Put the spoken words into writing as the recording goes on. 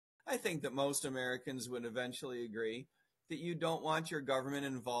I think that most Americans would eventually agree that you don't want your government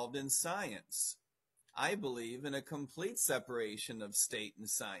involved in science. I believe in a complete separation of state and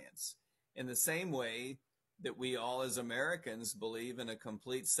science, in the same way that we all as Americans believe in a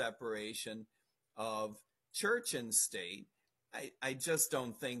complete separation of church and state. I just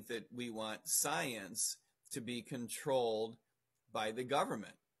don't think that we want science to be controlled by the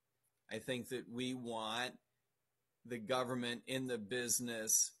government. I think that we want the government in the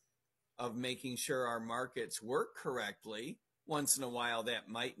business of making sure our markets work correctly. Once in a while, that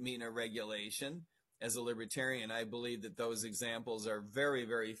might mean a regulation. As a libertarian, I believe that those examples are very,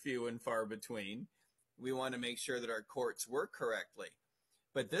 very few and far between. We want to make sure that our courts work correctly.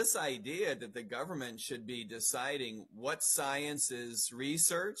 But this idea that the government should be deciding what science is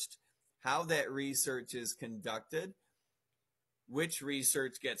researched, how that research is conducted, which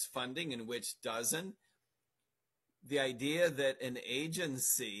research gets funding and which doesn't, the idea that an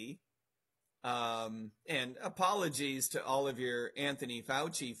agency, and apologies to all of your Anthony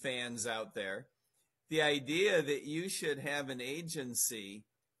Fauci fans out there, the idea that you should have an agency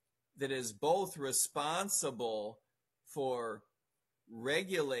that is both responsible for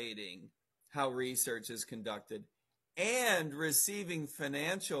regulating how research is conducted and receiving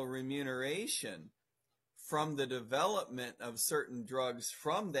financial remuneration from the development of certain drugs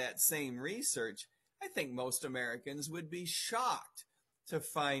from that same research, I think most Americans would be shocked to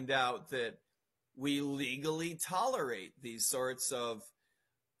find out that we legally tolerate these sorts of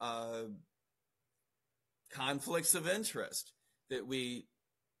conflicts of interest, that we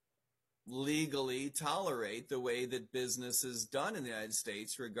legally tolerate the way that business is done in the United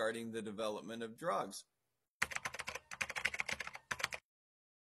States regarding the development of drugs.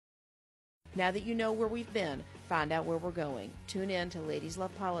 Now that you know where we've been, find out where we're going. Tune in to Ladies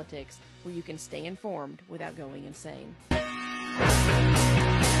Love Politics, where you can stay informed without going insane.